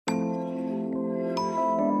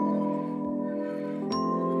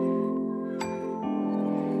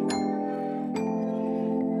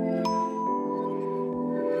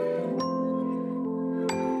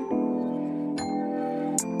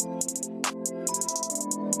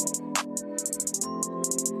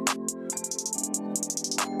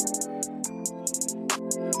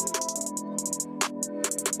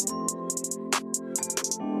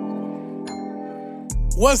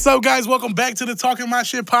What's up, guys? Welcome back to the Talking My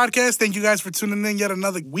Shit podcast. Thank you guys for tuning in yet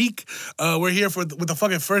another week. We're here with the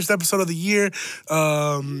fucking first episode of the year.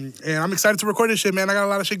 And I'm excited to record this shit, man. I got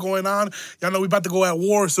a lot of shit going on. Y'all know we about to go at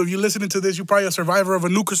war, so if you're listening to this, you're probably a survivor of a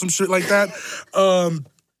nuke or some shit like that.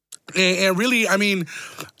 And really, I mean,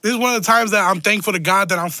 this is one of the times that I'm thankful to God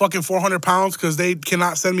that I'm fucking 400 pounds because they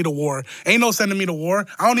cannot send me to war. Ain't no sending me to war.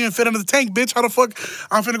 I don't even fit under the tank, bitch. How the fuck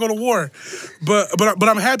I'm finna go to war? But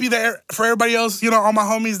I'm happy that for everybody else, you know, all my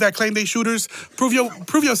homies that claim they shooters, prove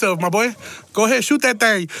yourself, my boy. Go ahead, shoot that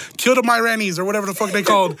thing. Kill the Myranis or whatever the fuck they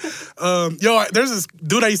called. There's this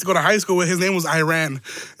dude I used to go to high school with. His name was Iran,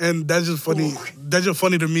 and that's just funny. That's just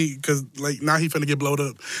funny to me because like now he finna get blowed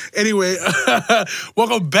up. Anyway,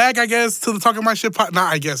 welcome back, I guess, to the Talking My Shit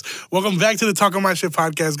Welcome back to the Talking My Shit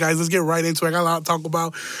podcast, guys. Let's get right into it. I got a lot to talk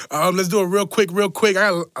about. Let's do it real quick. I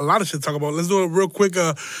got a lot of shit to talk about. Let's do it real quick.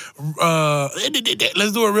 Let's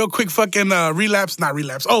do a real quick fucking relapse. Not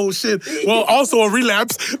relapse. Oh, shit. Well, also a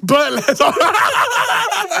relapse. But let's...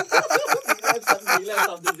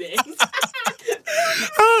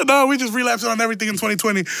 No, we just relapsing on everything in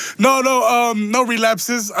 2020. No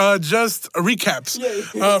relapses. Just recaps.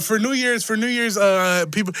 For New Year's,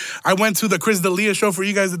 people. I went to the Chris D'Elia show. For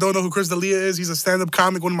you guys that don't know who Chris D'Elia is, he's a stand-up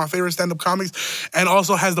comic, one of my favorite stand-up comics, and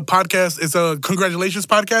also has the podcast. It's a congratulations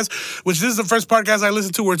podcast, which this is the first podcast I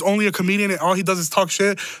listen to where it's only a comedian and all he does is talk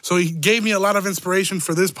shit. So he gave me a lot of inspiration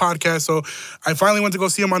for this podcast. So I finally went to go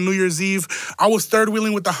see him on New Year's Eve. I was third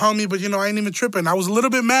wheeling with the homie, but I ain't even tripping. I was a little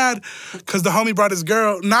bit mad because the homie brought his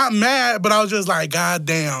girl. Not mad, but I was just like, God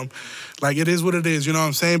damn. Like, it is what it is, you know what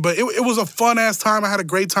I'm saying? But it was a fun-ass time. I had a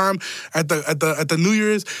great time at the New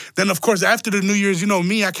Year's. Then, of course, after the New Year's, you know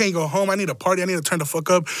me, I can't go home. I need a party. I need to turn the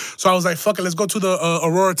fuck up. So I was like, fuck it, let's go to the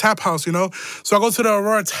Aurora Tap House, you know? So I go to the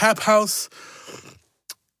Aurora Tap House.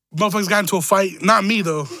 Motherfuckers got into a fight. Not me,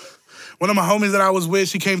 though. One of my homies that I was with,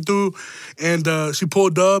 she came through, and she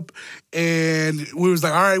pulled up, and we was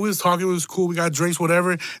like, all right, we was talking, it was cool, we got drinks,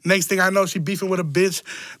 whatever. Next thing I know, she beefing with a bitch.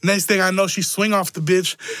 Next thing I know, she swing off the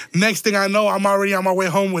bitch. Next thing I know, I'm already on my way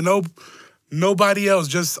home with nobody else,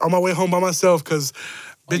 just on my way home by myself, because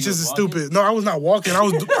bitches is stupid. No, I was not walking. I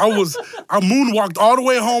moonwalked all the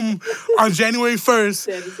way home on January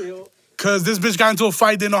 1st. Because this bitch got into a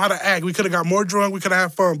fight, didn't know how to act. We could have got more drunk, we could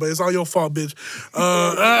have had fun, but it's all your fault, bitch.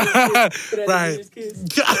 Right.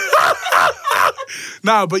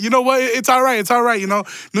 Nah, but you know what? It's all right, you know?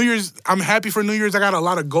 New Year's, I'm happy for New Year's. I got a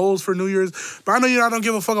lot of goals for New Year's. But I know I don't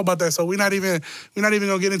give a fuck about that, so we're not even going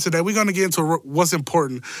to get into that. We're going to get into what's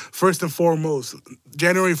important. First and foremost,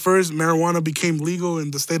 January 1st, marijuana became legal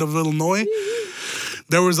in the state of Illinois.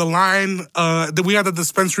 There was a line, we had the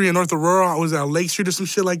dispensary in North Aurora. I was at Lake Street or some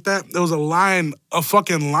shit like that. There was a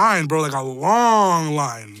fucking line, bro, like a long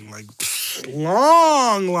line. Like,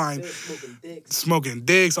 long line. Smoking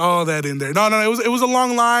dicks, all that in there. No, it was a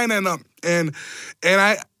long line, and I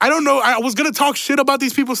don't know. I was gonna talk shit about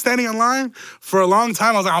these people standing in line for a long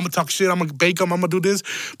time. I was like, I'm gonna talk shit. I'm gonna bake them. I'm gonna do this.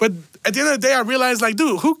 But at the end of the day, I realized, like,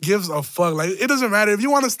 dude, who gives a fuck? Like, it doesn't matter if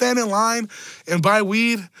you want to stand in line and buy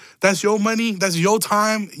weed. That's your money. That's your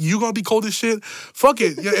time. You gonna be cold as shit. Fuck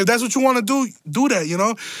it. If that's what you want to do that. You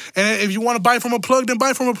know. And if you want to buy from a plug, then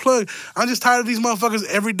buy from a plug. I'm just tired of these motherfuckers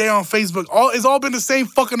every day on Facebook. It's all been the same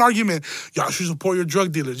fucking argument. Y'all should support your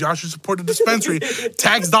drug dealers. Y'all should support the dispensary.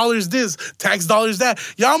 Tax dollars this. Tax dollars that.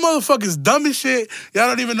 Y'all motherfuckers dumb as shit. Y'all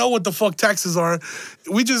don't even know what the fuck taxes are.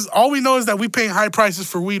 All we know is that we paying high prices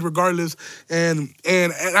for weed regardless. And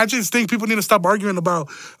I just think people need to stop arguing about,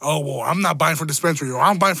 oh, well, I'm not buying from dispensary or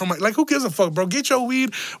I'm buying from like, who gives a fuck, bro? Get your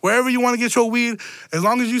weed wherever you want to get your weed. As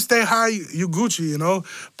long as you stay high, you Gucci, you know?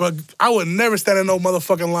 But I would never stand in no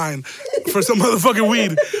motherfucking line for some motherfucking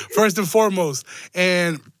weed, first and foremost.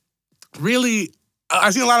 And really, I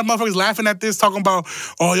seen a lot of motherfuckers laughing at this, talking about,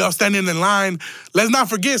 oh, y'all standing in line. Let's not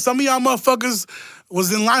forget, some of y'all motherfuckers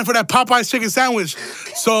was in line for that Popeye's chicken sandwich.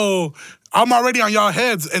 So I'm already on y'all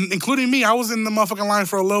heads, and including me. I was in the motherfucking line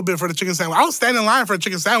for a little bit for the chicken sandwich. I was standing in line for a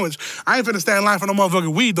chicken sandwich. I ain't finna stand in line for no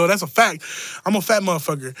motherfucking weed, though. That's a fact. I'm a fat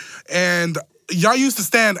motherfucker. And y'all used to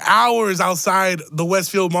stand hours outside the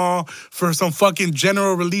Westfield Mall for some fucking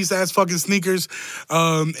general release ass fucking sneakers.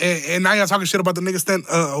 And now y'all talking shit about the niggas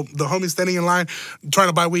the homies standing in line trying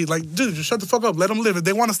to buy weed. Like, dude, just shut the fuck up. Let them live. If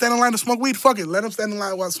they want to stand in line to smoke weed, fuck it. Let them stand in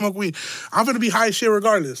line while I smoke weed. I'm gonna be high as shit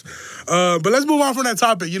regardless. But let's move on from that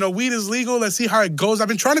topic. You know, weed is legal. Let's see how it goes. I've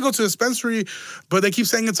been trying to go to a dispensary, but they keep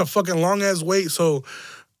saying it's a fucking long ass wait. So,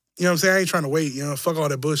 you know what I'm saying? I ain't trying to wait, you know, fuck all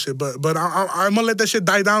that bullshit. But I'm gonna let that shit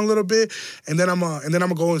die down a little bit, and then I'm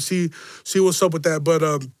gonna go and see what's up with that. But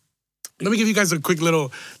let me give you guys a quick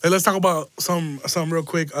little. Let's talk about some real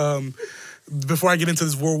quick. before I get into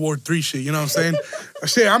this World War III shit, you know what I'm saying?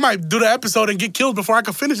 Shit, I might do the episode and get killed before I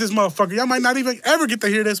can finish this motherfucker. Y'all might not even ever get to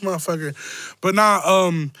hear this motherfucker. But nah,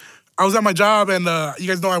 I was at my job, and you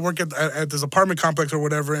guys know I work at this apartment complex or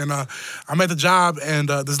whatever, and I'm at the job, and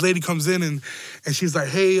this lady comes in, and she's like,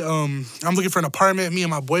 hey, I'm looking for an apartment, me and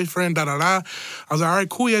my boyfriend, da-da-da. I was like, all right,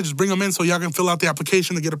 cool, yeah, just bring them in so y'all can fill out the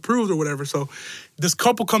application to get approved or whatever. So this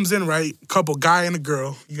couple comes in, right? Couple, guy and a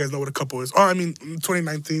girl. You guys know what a couple is. Oh, I mean,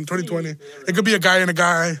 2019, 2020. It could be a guy and a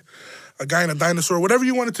guy and a dinosaur, whatever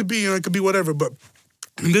you want it to be. You know, it could be whatever, but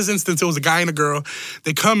in this instance, it was a guy and a girl.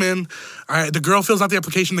 They come in. The girl fills out the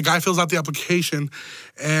application. The guy fills out the application.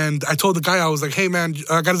 And I told the guy, I was like, hey, man,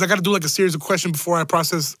 I got to do like a series of questions before I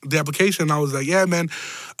process the application. And I was like, yeah, man,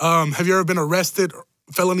 have you ever been arrested,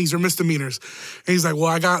 felonies or misdemeanors? And he's like, well,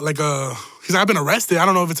 I got like he's like, I've been arrested. I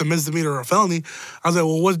don't know if it's a misdemeanor or a felony. I was like,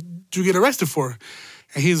 well, what did you get arrested for?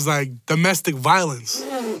 And he's like, domestic violence.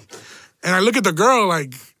 And I look at the girl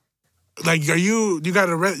like, you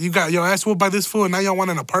got your ass whooped by this fool and now y'all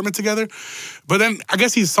want an apartment together? But then I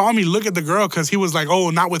guess he saw me look at the girl because he was like,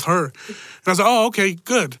 oh, not with her. And I was like, oh, okay,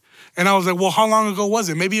 good. And I was like, well, how long ago was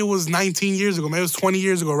it? Maybe it was 19 years ago. Maybe it was 20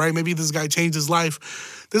 years ago, right? Maybe this guy changed his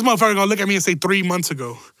life. This motherfucker gonna look at me and say 3 months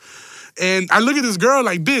ago. And I look at this girl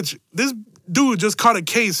like, bitch, this dude just caught a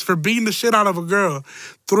case for beating the shit out of a girl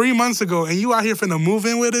 3 months ago, and you out here finna move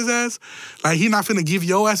in with his ass? Like, he not finna give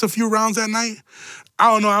your ass a few rounds at night?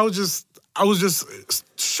 I don't know. I was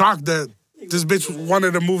just shocked that this bitch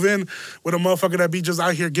wanted to move in with a motherfucker that be just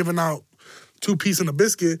out here giving out 2 pieces and a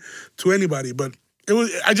biscuit to anybody. But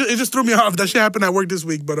it just threw me off. That shit happened at work this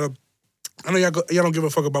week. But I know y'all don't give a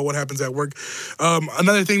fuck about what happens at work.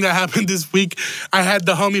 Another thing that happened this week, I had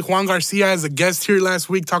the homie Juan Garcia as a guest here last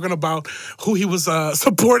week talking about who he was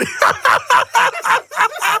supporting.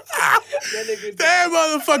 That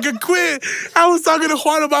motherfucker quit. I was talking to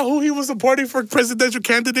Juan about who he was supporting for presidential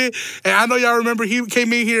candidate, and I know y'all remember he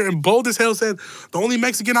came in here and bold as hell said, the only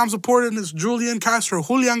Mexican I'm supporting is Julian Castro.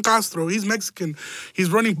 He's Mexican. He's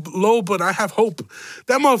running low, but I have hope.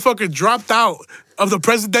 That motherfucker dropped out of the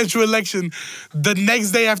presidential election the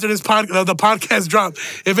next day after the podcast dropped.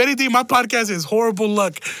 If anything, my podcast is horrible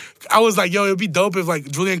luck. I was like, yo, it'd be dope if like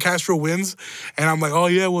Julian Castro wins. And I'm like, oh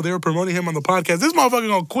yeah, well, they were promoting him on the podcast. This motherfucker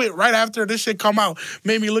gonna quit right after this shit come out.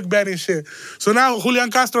 Made me look bad and shit. So now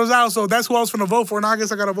Julian Castro's out, so that's who I was finna vote for. Now I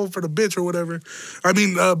guess I gotta vote for the bitch or whatever. I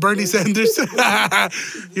mean, Bernie Sanders.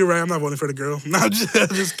 You're right, I'm not voting for the girl. No, I'm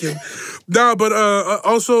just kidding. No, but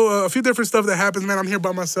also a few different stuff that happens, man. I'm here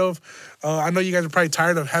by myself. I know you guys are probably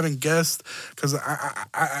tired of having guests because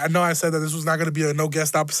I know I said that this was not going to be a no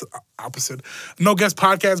guest no guest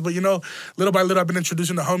podcast, but you know, little by little I've been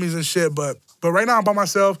introducing the homies and shit. But right now I'm by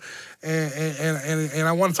myself, and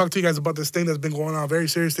I want to talk to you guys about this thing that's been going on, a very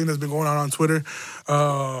serious thing that's been going on Twitter.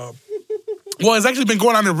 Well, it's actually been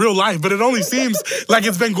going on in real life, but it only seems like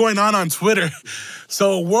it's been going on Twitter.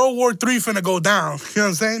 So World War III finna go down. You know what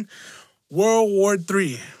I'm saying? World War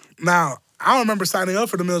III. Now, I don't remember signing up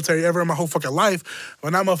for the military ever in my whole fucking life.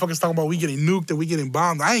 When that motherfucker's talking about we getting nuked and we getting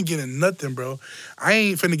bombed, I ain't getting nothing, bro. I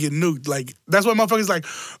ain't finna get nuked. Like, that's why motherfuckers like,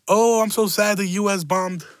 oh, I'm so sad the U.S.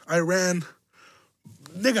 bombed Iran.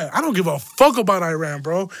 Nigga, I don't give a fuck about Iran,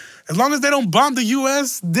 bro. As long as they don't bomb the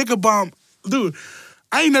U.S., they could bomb. Dude,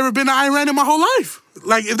 I ain't never been to Iran in my whole life.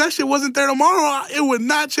 Like, if that shit wasn't there tomorrow, it would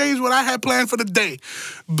not change what I had planned for the day.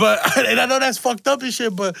 But, and I know that's fucked up and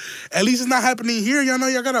shit, but at least it's not happening here. Y'all know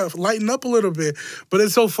y'all gotta lighten up a little bit. But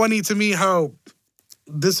it's so funny to me how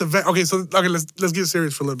this event, let's get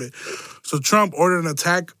serious for a little bit. So Trump ordered an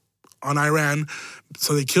attack on Iran.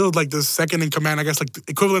 So they killed like the second in command, I guess like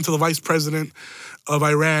equivalent to the vice president of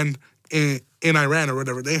Iran in Iran or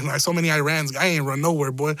whatever. They like so many Irans. I ain't run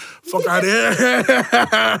nowhere, boy. Fuck out of here.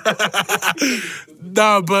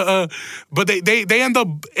 Nah, but they end up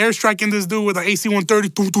airstriking this dude with an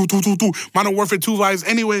AC-130, Modern Warfare 2 vibes.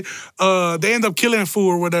 Anyway, they end up killing a fool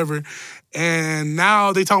or whatever. And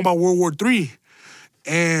now they talking about World War III.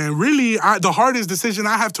 And really, the hardest decision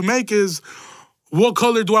I have to make is, what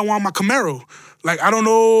color do I want my Camaro? Like, I don't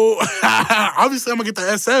know. Obviously, I'm going to get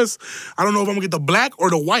the SS. I don't know if I'm going to get the black or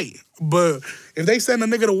the white. But if they send a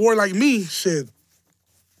nigga to war like me, shit,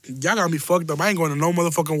 y'all got me fucked up. I ain't going to no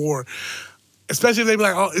motherfucking war. Especially if they be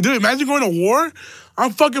like, oh, dude, imagine going to war.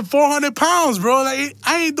 I'm fucking 400 pounds, bro. Like,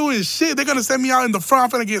 I ain't doing shit. They're going to send me out in the front. I'm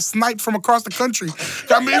going to get sniped from across the country.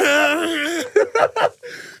 I mean,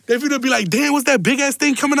 they finna be like, damn, what's that big-ass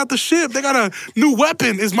thing coming out the ship? They got a new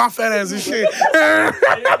weapon. It's my fat ass and shit.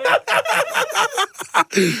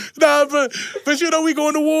 Nah, but you know, we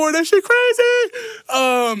going to war. That shit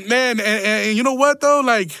crazy. Man, and you know what, though?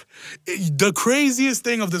 Like, the craziest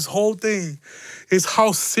thing of this whole thing is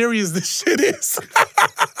how serious this shit is.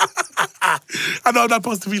 I know I'm not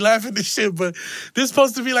supposed to be laughing at this shit, but this is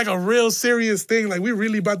supposed to be like a real serious thing. Like, we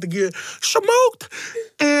really about to get smoked.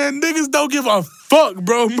 And niggas don't give a fuck,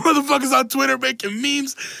 bro. Motherfuckers on Twitter making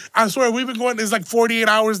memes. I swear, we've been going, it's like 48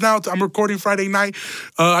 hours now. I'm recording Friday night.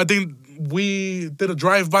 I think we did a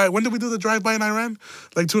drive-by. When did we do the drive-by in Iran?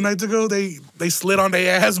 Like 2 nights ago. They slid on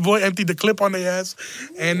their ass, boy, emptied the clip on their ass.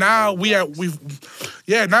 And now now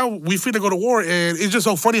we finna go to war. And it's just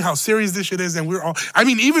so funny how serious this shit is. And we're all, I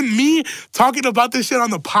mean, even me talking about this shit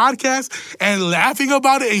on the podcast and laughing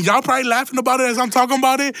about it, and y'all probably laughing about it as I'm talking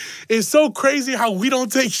about it, it's so crazy how we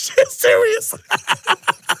don't take shit serious. I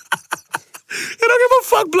don't give a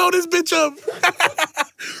fuck, blow this bitch up.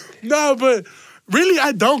 No, but really,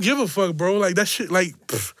 I don't give a fuck, bro. Like, that shit, like,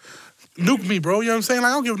 nuke me, bro. You know what I'm saying?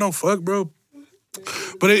 Like, I don't give no fuck, bro.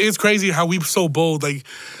 But it's crazy how we so bold. Like,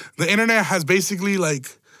 the internet has basically,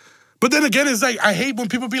 like... But then again, it's like, I hate when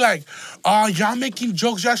people be like, oh, y'all making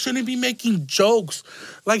jokes. Y'all shouldn't be making jokes.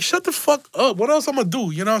 Like, shut the fuck up. What else I'm gonna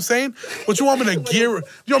do? You know what I'm saying? What, you want me to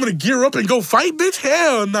gear up and go fight, bitch?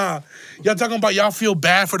 Hell nah. Y'all talking about y'all feel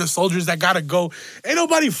bad for the soldiers that gotta go. Ain't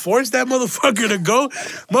nobody forced that motherfucker to go.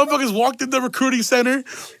 Motherfuckers walked in the recruiting center,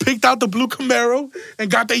 picked out the blue Camaro,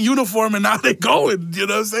 and got their uniform, and now they going. You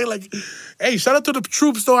know what I'm saying? Like, hey, shout out to the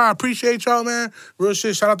troops, though. I appreciate y'all, man. Real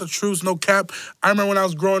shit. Shout out to troops, no cap. I remember when I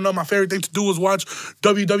was growing up, my favorite thing to do was watch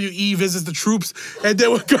WWE visits the troops, and they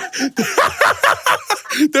would go,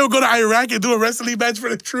 they would go to Iraq and do a wrestling match for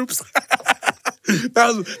the troops.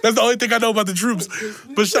 That's the only thing I know about the troops.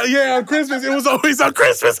 But yeah, on Christmas, it was always on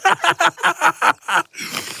Christmas.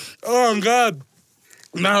 Oh, God.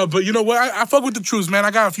 Nah, but you know what? I fuck with the troops, man.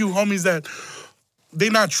 I got a few homies that they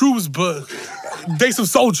not troops, but they some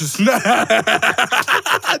soldiers.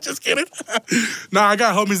 Just kidding. Nah, I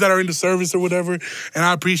got homies that are in the service or whatever, and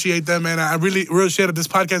I appreciate them, man. I really, real shit, this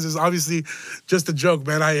podcast is obviously just a joke,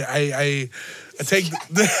 man. I take,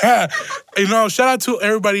 you know, shout out to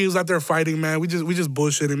everybody who's out there fighting, man. We just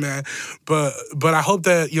bullshitting, man. But I hope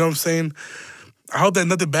that, you know what I'm saying, I hope that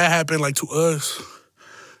nothing bad happened, like, to us.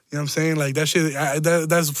 You know what I'm saying? Like, that shit,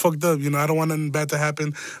 that's fucked up, you know? I don't want nothing bad to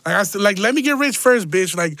happen. Like, let me get rich first,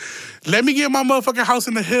 bitch. Like, let me get my motherfucking house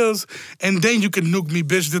in the hills, and then you can nuke me,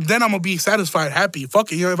 bitch. Then I'm gonna be satisfied, happy.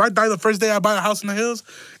 Fuck it. You know, if I die the first day I buy a house in the hills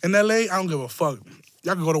in L.A., I don't give a fuck.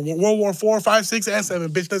 Y'all can go to World War 4, 5, 6, and 7,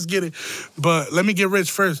 bitch. Let's get it. But let me get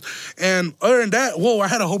rich first. And other than that, I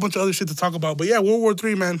had a whole bunch of other shit to talk about. But yeah, World War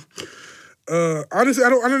 3, man. Honestly, I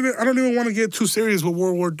don't even want to get too serious with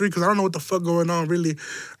World War 3 because I don't know what the fuck going on, really.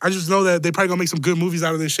 I just know that they probably gonna make some good movies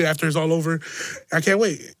out of this shit after it's all over. I can't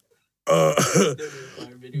wait. Hold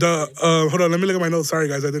on, let me look at my notes. Sorry,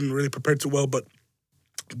 guys, I didn't really prepare too well, but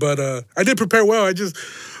I did prepare well.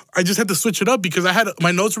 I just had to switch it up because I had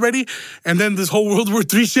my notes ready, and then this whole World War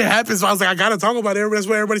III shit happened, so I was like, I gotta talk about it. That's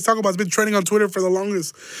what everybody's talking about. It's been trending on Twitter for the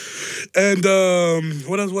longest. And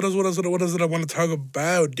what else did I want to talk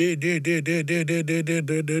about?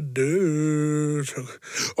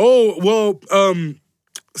 Oh, well,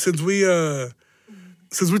 since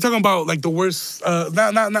we're talking about like the worst,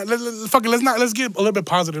 let's get a little bit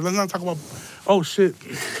positive. Let's not talk about, oh shit.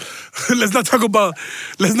 Let's not talk about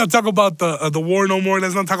the war no more.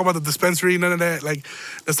 Let's not talk about the dispensary, none of that. Like,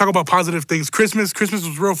 let's talk about positive things. Christmas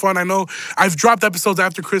was real fun. I know I've dropped episodes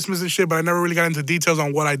after Christmas and shit, but I never really got into details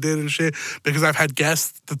on what I did and shit because I've had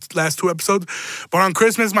guests the last 2 episodes. But on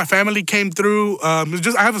Christmas, my family came through. I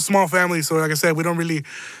have a small family, so like I said, we don't really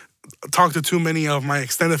talk to too many of my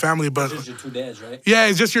extended family, but it's just your 2 dads, right? Yeah,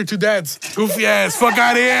 it's just your 2 dads. Goofy ass, fuck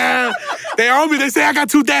out of here. They own me. They say I got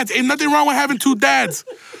 2 dads. Ain't nothing wrong with having 2 dads.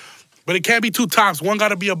 But it can't be 2 tops. One got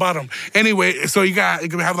to be a bottom. Anyway, so you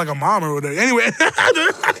can have like a mom or whatever. Anyway.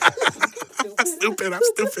 I'm stupid.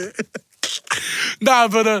 Nah,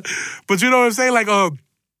 but you know what I'm saying? Like,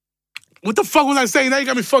 what the fuck was I saying? Now you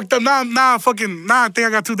got me fucked up. Nah, I think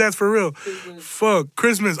I got 2 dads for real. Fuck,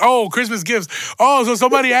 Christmas. Oh, Christmas gifts. Oh, so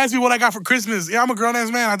somebody asked me what I got for Christmas. Yeah, I'm a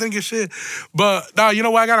grown-ass man. I didn't get shit. But, nah, you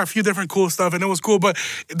know what? I got a few different cool stuff, and it was cool. But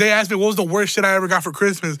they asked me what was the worst shit I ever got for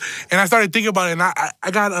Christmas. And I started thinking about it, and I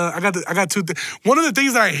got 2 things. One of the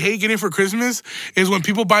things that I hate getting for Christmas is when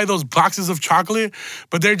people buy those boxes of chocolate,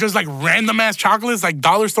 but they're just like random-ass chocolates, like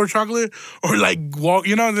dollar store chocolate, or like,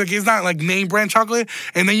 you know, like it's not like name brand chocolate.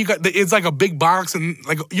 And then it's like a big box, and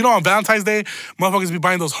like, you know, on Valentine's Day, motherfuckers be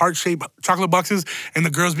buying those heart-shaped chocolate boxes, and the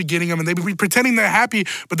girls be getting them, and they be pretending they're happy,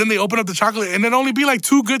 but then they open up the chocolate, and there'd only be like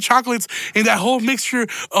 2 good chocolates in that whole mixture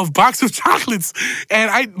of box of chocolates.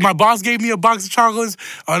 And my boss gave me a box of chocolates,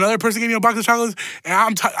 another person gave me a box of chocolates,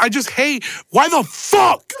 and I just hate, why the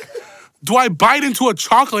fuck do I bite into a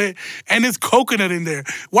chocolate and it's coconut in there?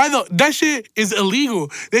 That shit is illegal.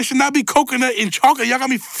 There should not be coconut in chocolate. Y'all got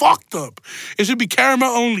me fucked up. It should be caramel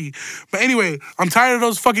only. But anyway, I'm tired of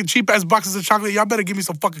those fucking cheap-ass boxes of chocolate. Y'all better give me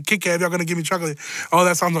some fucking Kit Kat if y'all gonna give me chocolate. Oh,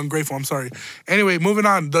 that sounds ungrateful. I'm sorry. Anyway, moving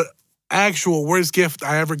on. The actual worst gift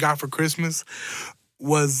I ever got for Christmas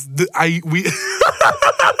was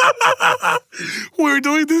we were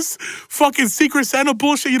doing this fucking Secret Santa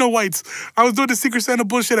bullshit. You know, whites. I was doing the Secret Santa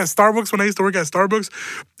bullshit at Starbucks when I used to work at Starbucks.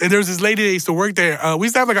 And there was this lady that used to work there. We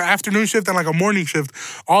used to have like an afternoon shift and like a morning shift.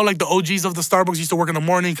 All like the OGs of the Starbucks used to work in the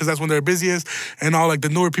morning because that's when they're busiest. And all like the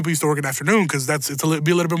newer people used to work in the afternoon because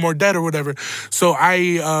be a little bit more dead or whatever. So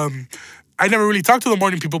I never really talked to the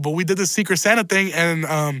morning people, but we did this Secret Santa thing,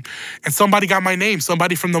 and somebody got my name.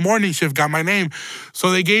 Somebody from the morning shift got my name. So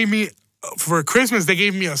they gave me, for Christmas, they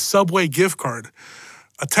gave me a Subway gift card,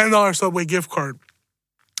 a $10 Subway gift card.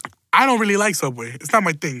 I don't really like Subway. It's not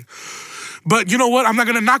my thing. But you know what? I'm not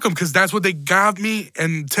going to knock them because that's what they got me,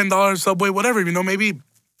 and $10 Subway, whatever. You know, maybe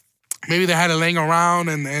they had it laying around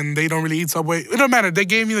and they don't really eat Subway. It don't matter. They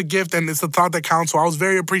gave me the gift and it's the thought that counts. So I was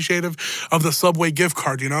very appreciative of the Subway gift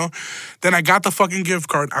card, you know? Then I got the fucking gift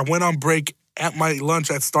card. I went on break at my lunch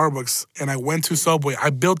at Starbucks and I went to Subway. I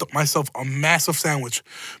built myself a massive sandwich,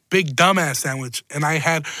 big dumbass sandwich. And I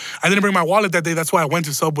didn't bring my wallet that day. That's why I went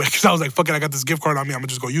to Subway because I was like, fuck it, I got this gift card on me. I'm gonna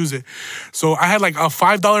just go use it. So I had like a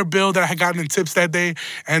 $5 bill that I had gotten in tips that day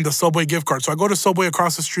and the Subway gift card. So I go to Subway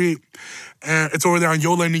across the street. And it's over there on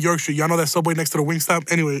Yola and New York Street. Y'all know that Subway next to the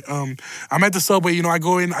Wingstop? Anyway, I'm at the Subway. You know, I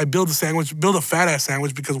go in, I build a fat-ass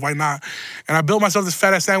sandwich because why not? And I built myself this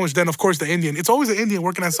fat-ass sandwich. Then, of course, the Indian. It's always an Indian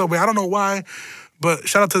working at Subway. I don't know why, but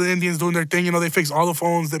shout out to the Indians doing their thing. You know, they fix all the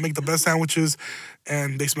phones. They make the best sandwiches,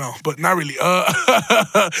 and they smell. But not really.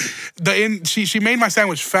 She made my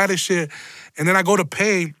sandwich fat as shit, and then I go to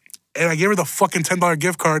pay, and I gave her the fucking $10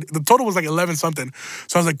 gift card. The total was like 11 something.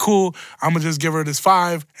 So I was like, cool, I'm gonna just give her this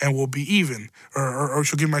 5 and we'll be even. Or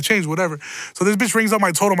she'll give me my change, whatever. So this bitch rings up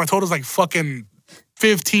my total. My total's like fucking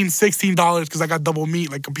 $15, $16 because I got double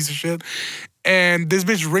meat like a piece of shit. And this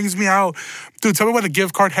bitch rings me out. Dude, tell me why the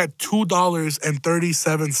gift card had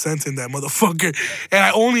 $2.37 in that motherfucker. And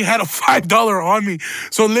I only had a $5 on me.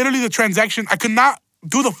 So literally the transaction, I could not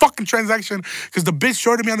do the fucking transaction because the bitch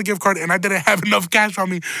shorted me on the gift card and I didn't have enough cash on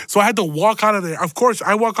me. So I had to walk out of there. Of course,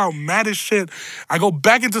 I walk out mad as shit. I go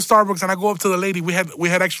back into Starbucks and I go up to the lady. We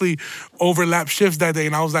had actually overlapped shifts that day.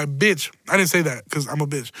 And I was like, bitch. I didn't say that because I'm a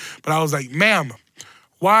bitch. But I was like, ma'am,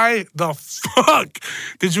 why the fuck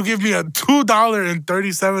did you give me a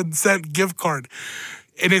 $2.37 gift card?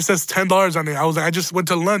 And it says $10 on it. I was like, I just went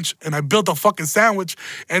to lunch and I built a fucking sandwich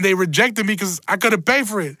and they rejected me because I couldn't pay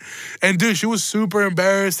for it. And dude, she was super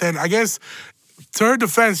embarrassed. And I guess to her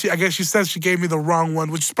defense, I guess she says she gave me the wrong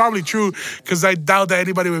one, which is probably true because I doubt that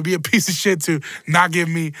anybody would be a piece of shit to not give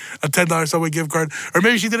me a $10 Subway gift card. Or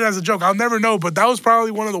maybe she did it as a joke. I'll never know, but that was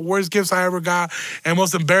probably one of the worst gifts I ever got and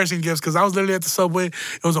most embarrassing gifts because I was literally at the Subway.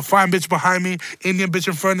 It was a fine bitch behind me, Indian bitch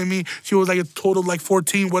in front of me. She was like a total like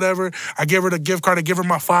 14, whatever. I gave her the gift card. I gave her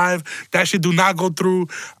my 5. That shit do not go through.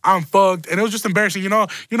 I'm fucked. And it was just embarrassing. You know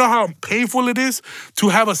how painful it is to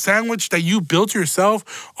have a sandwich that you built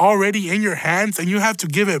yourself already in your hands and you have to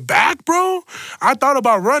give it back, bro? I thought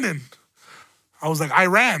about running. I was like, I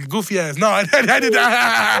ran, goofy ass. No, I did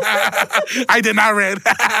not. I did not run.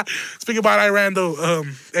 Speaking about I ran, though,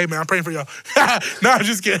 hey, man, I'm praying for y'all. No, I'm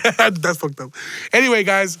just kidding. That's fucked up. Anyway,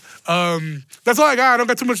 guys, that's all I got. I don't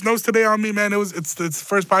got too much notes today on me, man. It's the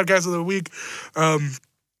first podcast of the week.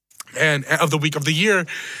 And of the week of the year,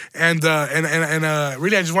 and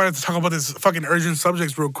really, I just wanted to talk about this fucking urgent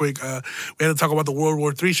subjects real quick. We had to talk about the World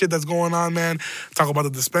War III shit that's going on, man. Talk about the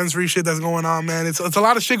dispensary shit that's going on, man. It's a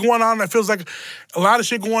lot of shit going on. It feels like a lot of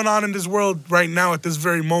shit going on in this world right now at this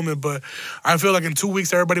very moment. But I feel like in 2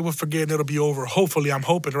 weeks, everybody will forget and it'll be over. Hopefully, I'm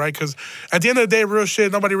hoping, right? Because at the end of the day, real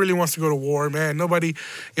shit, nobody really wants to go to war, man. Nobody, you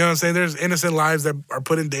know what I'm saying? There's innocent lives that are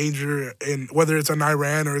put in danger, and whether it's in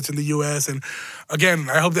Iran or it's in the U.S. And again,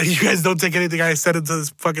 I hope that you guys don't take anything I said into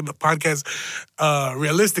this fucking podcast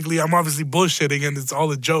realistically. I'm obviously bullshitting and it's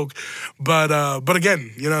all a joke. But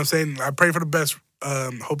again, you know what I'm saying? I pray for the best.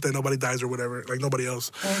 Hope that nobody dies or whatever, like nobody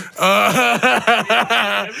else.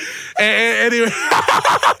 Anyway,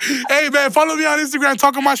 hey man, follow me on Instagram,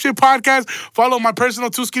 Talking My Shit Podcast. Follow my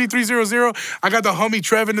personal 2skinny300. I got the homie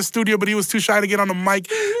Trev in the studio, but he was too shy to get on the mic,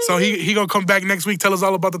 so he gonna come back next week, tell us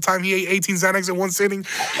all about the time he ate 18 Xanax in one sitting.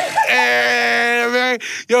 Hey man,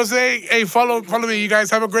 you know what I'm saying? Hey, follow me, you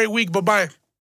guys. Have a great week. Bye bye.